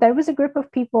 Because there was a group of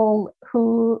people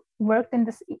who worked in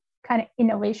this kind of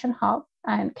innovation hub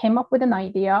and came up with an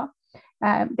idea.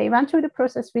 They went through the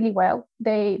process really well.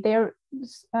 Their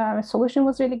solution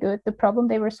was really good. The problem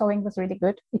they were solving was really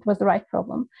good. It was the right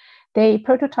problem. They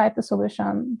prototyped the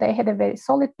solution. They had a very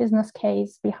solid business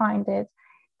case behind it.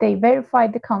 They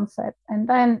verified the concept. And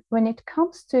then when it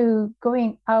comes to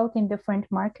going out in different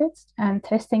markets and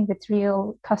testing with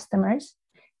real customers,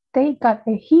 they got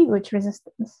a huge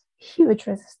resistance.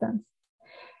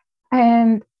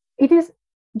 And it is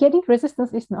getting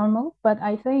resistance is normal, but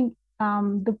I think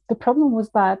the problem was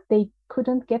that they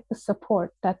couldn't get the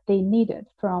support that they needed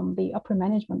from the upper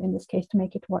management in this case to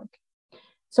make it work.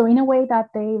 So in a way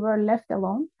that they were left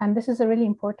alone, and this is a really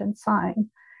important sign,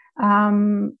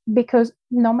 because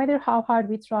no matter how hard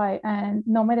we try and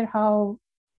no matter how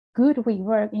good we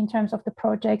work in terms of the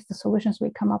projects, the solutions we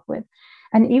come up with,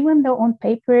 and even though on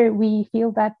paper we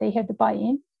feel that they have the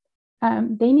buy-in,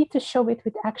 they need to show it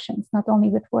with actions, not only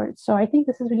with words. So I think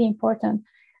this is really important.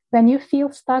 When you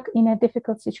feel stuck in a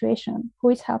difficult situation, who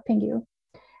is helping you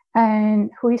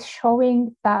and who is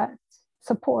showing that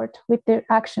support with their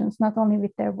actions, not only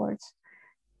with their words?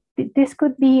 This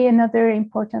could be another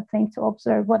important thing to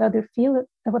observe what other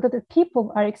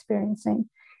people are experiencing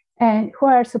and who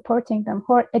are supporting them,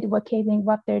 who are advocating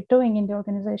what they're doing in the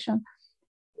organization.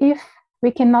 If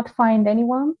we cannot find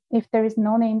anyone, if there is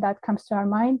no name that comes to our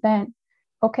mind, then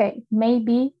okay,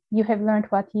 maybe you have learned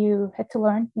what you had to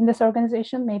learn in this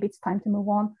organization. Maybe it's time to move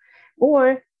on,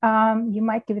 or you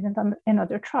might give it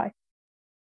another try.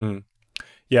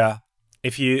 Yeah,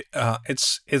 if you,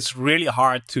 it's really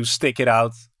hard to stick it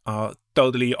out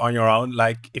totally on your own.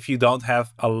 Like if you don't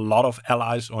have a lot of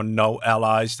allies or no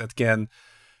allies that can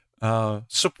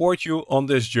support you on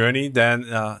this journey, then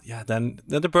then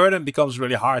the burden becomes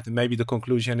really hard. And maybe the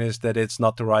conclusion is that it's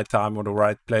not the right time or the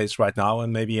right place right now.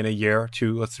 And maybe in a year,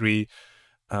 2 or 3,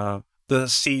 the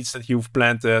seeds that you've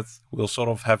planted will sort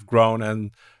of have grown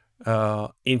and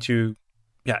into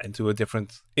an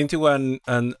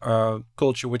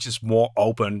culture which is more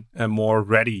open and more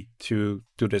ready to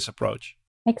this approach.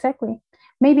 Exactly.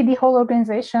 Maybe the whole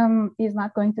organization is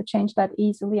not going to change that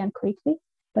easily and quickly,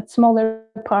 but smaller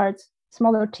parts,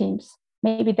 smaller teams,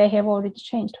 maybe they have already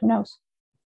changed. Who knows?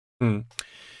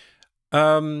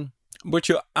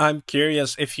 Burcu, I'm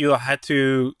curious if you had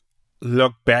to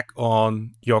look back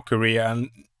on your career,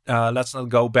 and let's not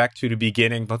go back to the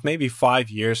beginning, but maybe 5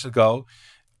 years ago.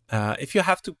 If you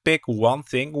have to pick one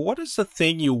thing, what is the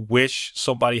thing you wish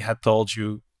somebody had told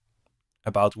you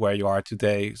about where you are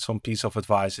today? Some piece of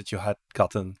advice that you had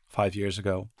gotten 5 years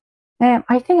ago?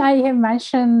 I think I have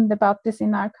mentioned about this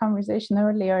in our conversation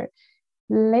earlier.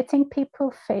 Letting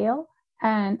people fail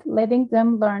and letting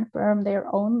them learn from their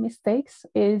own mistakes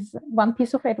is one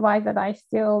piece of advice that I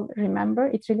still remember.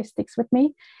 It really sticks with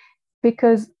me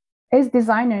because as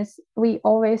designers, we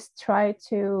always try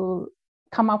to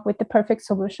come up with the perfect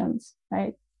solutions,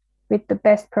 right? With the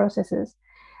best processes.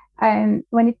 And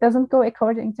when it doesn't go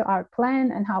according to our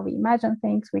plan and how we imagine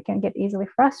things, we can get easily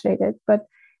frustrated. But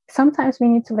sometimes we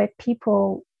need to let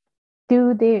people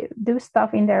do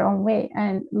stuff in their own way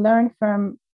and learn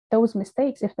from those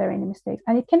mistakes if there are any mistakes.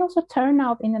 And it can also turn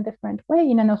out in a different way,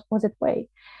 in an opposite way.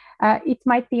 It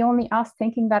might be only us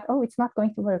thinking that, oh, it's not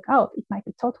going to work out. It might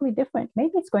be totally different.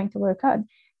 Maybe it's going to work out.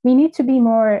 We need to be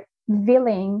more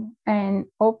willing and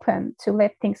open to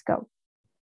let things go.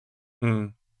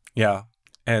 Yeah,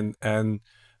 and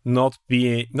not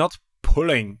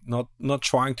pulling, not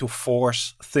trying to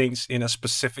force things in a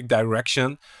specific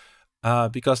direction,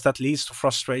 because that leads to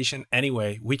frustration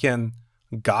anyway. We can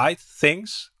guide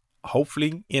things,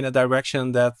 hopefully in a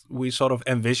direction that we sort of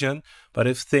envision, but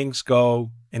if things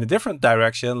go in a different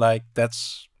direction, like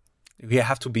we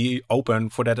have to be open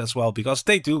for that as well, because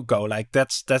they do go like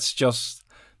that's just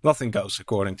nothing goes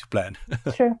according to plan.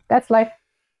 Sure, that's life.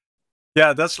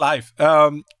 Yeah, that's life.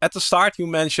 At the start, you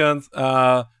mentioned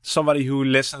somebody who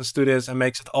listens to this and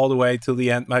makes it all the way till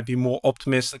the end might be more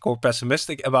optimistic or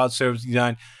pessimistic about service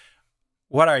design.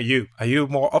 What are you? Are you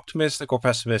more optimistic or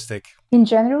pessimistic? In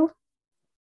general?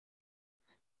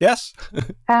 Yes.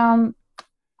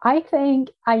 I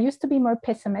think I used to be more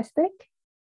pessimistic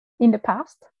in the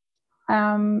past.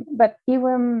 But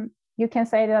even you can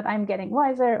say that I'm getting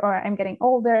wiser or I'm getting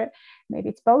older. Maybe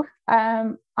it's both.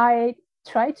 I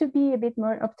try to be a bit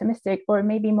more optimistic or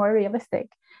maybe more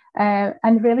realistic.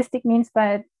 And realistic means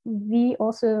that we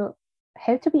also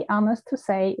have to be honest to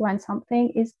say when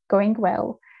something is going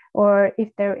well, or if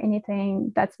there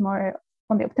anything that's more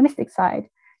on the optimistic side.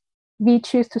 We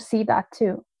choose to see that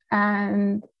too.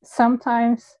 And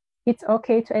sometimes it's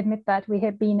okay to admit that we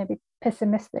have been a bit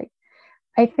pessimistic.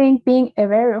 I think being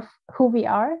aware of who we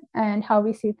are and how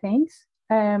we see things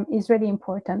is really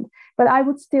important. But I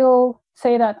would still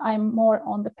say that I'm more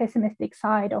on the pessimistic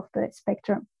side of the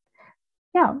spectrum.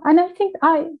 Yeah, and I think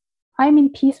I'm in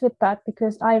peace with that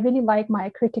because I really like my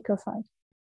critical side.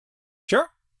 Sure,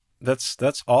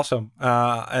 that's awesome,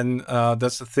 and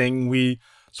that's the thing we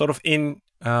sort of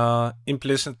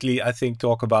implicitly, I think,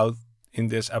 talk about in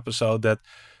this episode, that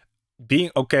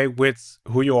being okay with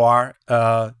who you are,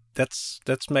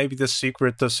 that's maybe the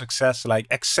secret to success. Like,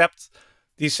 accept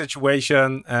the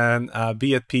situation and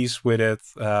be at peace with it,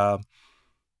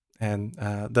 and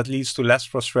that leads to less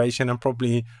frustration and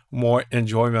probably more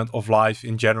enjoyment of life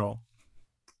in general.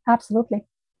 Absolutely.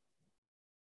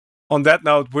 On that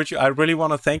note, Burcu, I really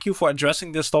want to thank you for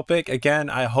addressing this topic. Again,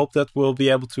 I hope that we'll be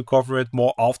able to cover it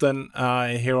more often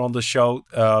here on the show.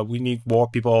 We need more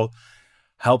people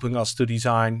helping us to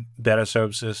design better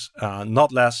services,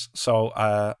 not less. So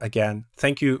again,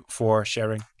 thank you for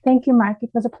sharing. Thank you, Mark.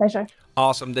 It was a pleasure.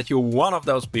 Awesome that you're one of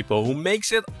those people who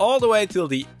makes it all the way till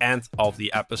the end of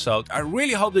the episode. I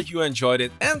really hope that you enjoyed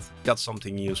it and got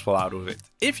something useful out of it.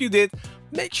 If you did,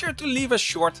 make sure to leave a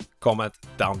short comment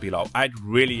down below. I'd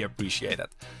really appreciate it.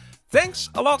 Thanks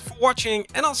a lot for watching,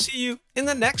 and I'll see you in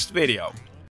the next video.